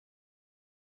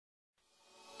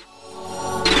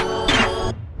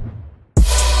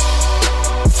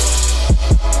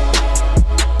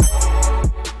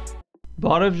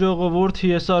Բարև ժողովուրդ,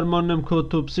 ես Արմանն եմ քո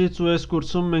թուփսից ու այս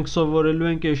կուրսում մենք սովորելու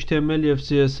ենք HTML և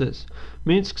CSS։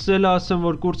 Մինչ սկսելը ասեմ,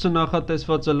 որ կուրսը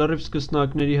նախատեսված է լրիվ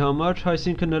սկսնակների համար,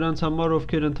 այսինքն նրանց համար,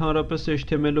 ովքեր ընդհանրապես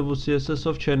HTML-ով ու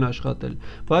CSS-ով չեն աշխատել։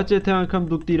 Բայց եթե անգամ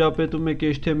դուք տիրապետում եք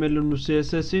HTML-ն ու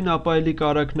CSS-ին, ապա էլի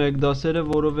կարաք նայեք դասերը,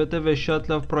 որովհետև այս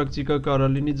շատ լավ պրակտիկա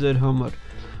կարա լինի ձեր համար։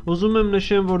 Ուզում եմ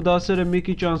նշեմ, որ դասերը մի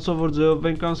քիչ անսովոր ձևով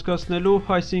ենք անցկացնելու,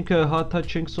 այսինքն հաթ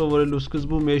չենք սովորելու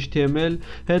սկզբում HTML,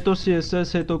 հետո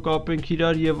CSS, հետո կապենք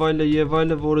իրար եւ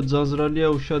այլը, որը ձանձրալի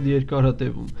է ու շատ երկար է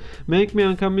տևում։ Մենք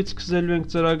միանգամից սկսելու ենք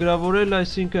ծրագրավորել,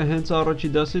 այսինքն հենց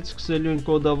առաջի դասից սկսելու ենք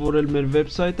կոդավորել մեր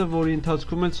վեբսայթը, որի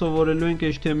ընթացքում էլ սովորելու ենք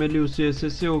HTML-ի ու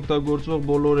CSS-ի օգտագործվող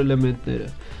բոլոր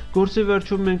էլեմենտները։ Կուրսի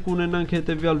վերջում մենք ունենանք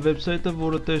հետևյալ վեբսայթը,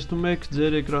 որը տեսնում եք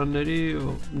ձեր էկրանների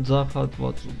ձախ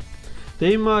հատվածում։ Դե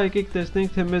հիմա եկեք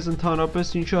տեսնենք, թե մեզ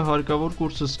ընդհանրապես ինչ է հարկավոր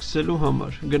կուրսը սկսելու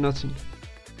համար։ Գնացինք։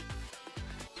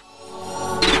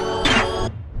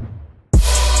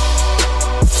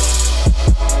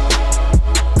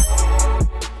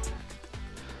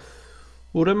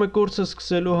 Ուրեմն կուրսը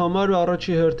սկսելու համար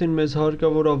առաջի հերթին մեզ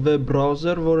հարկավոր է վեբ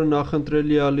բրաուզեր, որը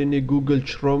նախընտրելի է լինի Google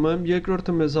Chrome-ը,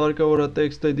 երկրորդը մեզ հարկավոր է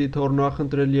text editor,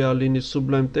 նախընտրելի է լինի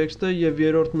Sublime Text-ը եւ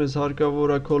երրորդ մեզ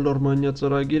հարկավոր է Colormania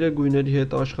ծրագիրը գույների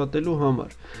հետ աշխատելու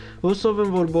համար։ Հուսով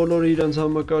եմ, որ բոլորը իրենց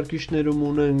համակարգիչներում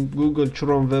ունեն Google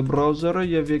Chrome web browser-ը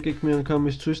եւ եկեք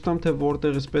միանգամից ցույց տամ, թե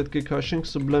որտեղից պետք է քաշենք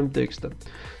Sublime Text-ը։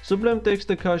 Sublime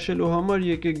Text-ը քաշելու համար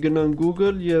եկեք գնանք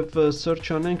Google եւ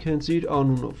search անենք հենց իր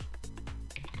անունով։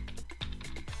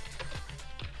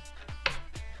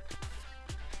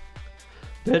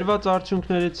 Բերված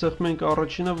արդյունքներից սեղմենք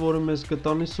առաջինը, որը մեզ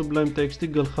կտանի Sublime Text-ի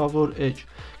գլխավոր էջ։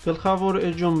 Գլխավոր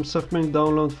էջում սեղմենք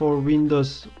Download for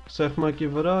Windows սեղմակի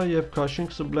վրա եւ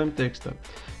քաշենք Sublime Text-ը։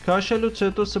 Քաշելուց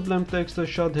հետո Sublime Text-ը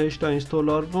շատ հեշտ է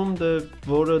ինստոլ արվում,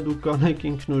 որը դուք կանեք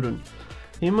ինքնուրույն։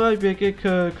 Հիմա եկեք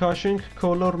քաշենք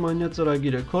Colormania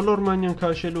ծրագիրը։ Colormania-ն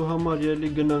քաշելու համար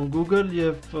ելի գնանք Google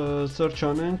եւ search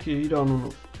անենք իր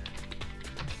անունով։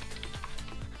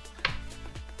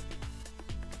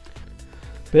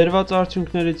 Բերված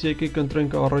արդյունքներից եկեք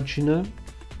ընտրենք առաջինը,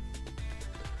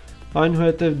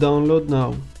 այնուհետև Download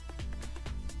Now։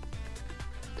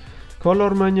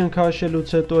 Colormania-ն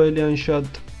քաշելուց հետո էլի այն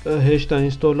շատ հեշտ է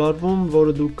ինստոլ արվում,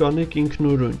 որը դուք կանեք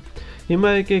ինքնուրույն։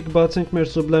 Հիմա եկեք բացենք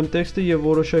մեր Sublime Text-ը եւ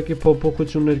որոշակի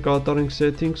փոփոխություններ կատարենք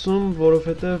settings-ում,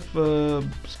 որովհետեւ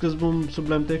սկզբում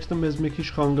Sublime Text-ը մեզ մի քիչ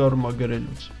խանգարում է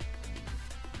գրելուց։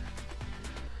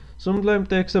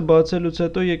 Sublime Text-ը բացելուց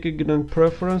հետո եկեք գնանք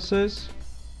Preferences,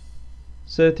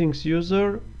 Settings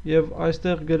User եւ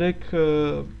այստեղ գրեք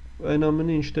այն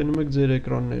ամենը, ինչ տենում եք ձեր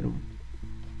էկրաններում։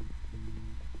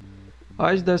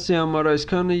 Այս դասի համար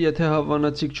այսքանը, եթե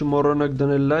հավանացիք չմոռանաք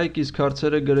դնել լայք, իսկ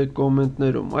հարցերը գրեք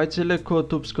կոմենտներում։ Այցելեք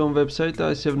kotubs.com վեբսայթը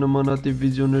այս եւ նմանատիպ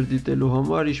վիդեոներ դիտելու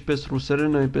համար, ինչպես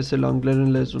ռուսերեն, այնպես էլ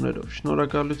անգլերեն լեզուներով։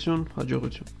 Շնորհակալություն,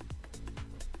 հաջողություն։